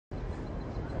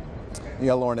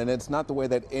Yeah, Lauren, and it's not the way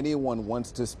that anyone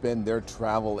wants to spend their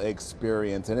travel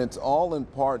experience, and it's all in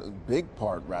part, big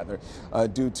part rather,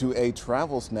 due to a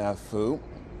travel snafu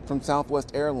from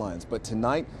Southwest Airlines. But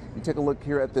tonight, you take a look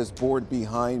here at this board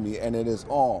behind me, and it is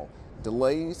all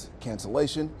delays,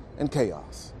 cancellation, and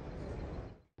chaos.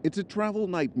 It's a travel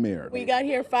nightmare. We got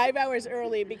here 5 hours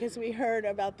early because we heard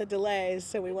about the delays,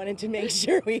 so we wanted to make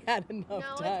sure we had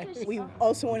enough time. We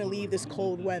also want to leave this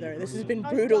cold weather. This has been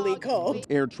brutally cold.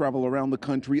 Air travel around the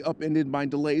country upended by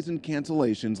delays and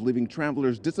cancellations, leaving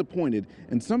travelers disappointed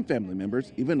and some family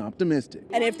members even optimistic.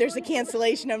 And if there's a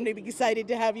cancellation, I'm going to be excited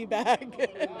to have you back.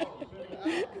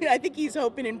 I think he's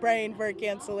hoping and praying for a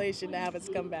cancellation to have us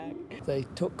come back. They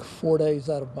took 4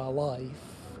 days out of my life,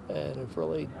 and it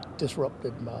really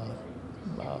disrupted my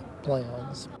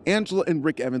plans. Angela and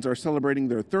Rick Evans are celebrating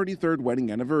their 33rd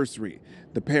wedding anniversary.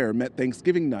 The pair met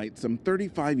Thanksgiving night some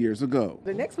 35 years ago.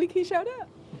 The next week he showed up.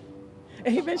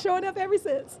 And he's been showing up ever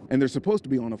since. And they're supposed to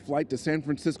be on a flight to San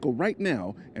Francisco right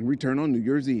now and return on New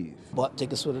Year's Eve. Bought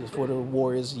tickets for the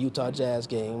Warriors-Utah Jazz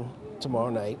game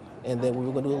tomorrow night. And then we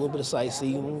were going to do a little bit of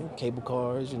sightseeing, cable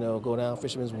cars, go down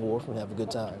Fisherman's Wharf and have a good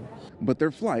time. But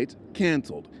their flight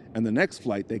canceled. And the next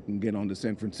flight they can get on to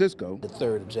San Francisco, the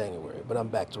 3rd of January, but I'm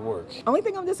back to work. Only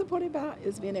thing I'm disappointed about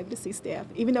is being able to see Steph,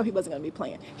 even though he wasn't going to be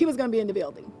playing. He was going to be in the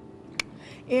building.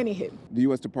 Anywho. The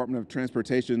U.S. Department of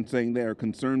Transportation saying they are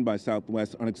concerned by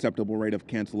Southwest's unacceptable rate of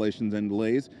cancellations and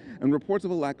delays and reports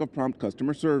of a lack of prompt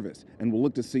customer service, and will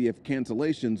look to see if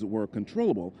cancellations were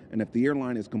controllable and if the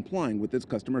airline is complying with its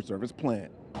customer service plan.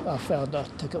 I found a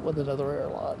ticket with another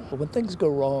airline. But when things go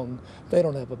wrong, they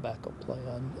don't have a backup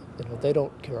plan. They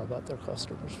don't care about their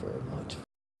customers very much.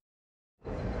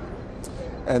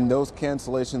 And those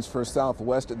cancellations for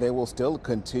Southwest, they will still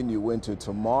continue into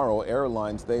tomorrow.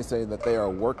 Airlines, they say that they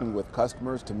are working with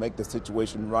customers to make the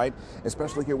situation right,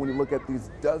 especially here when you look at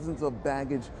these dozens of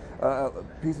baggage,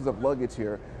 pieces of luggage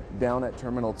here down at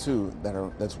Terminal 2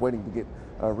 that's waiting to get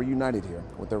reunited here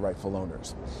with their rightful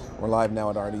owners. We're live now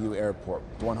at RDU Airport.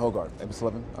 Dwan Hogarth, ABC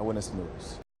 11 Eyewitness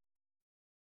News.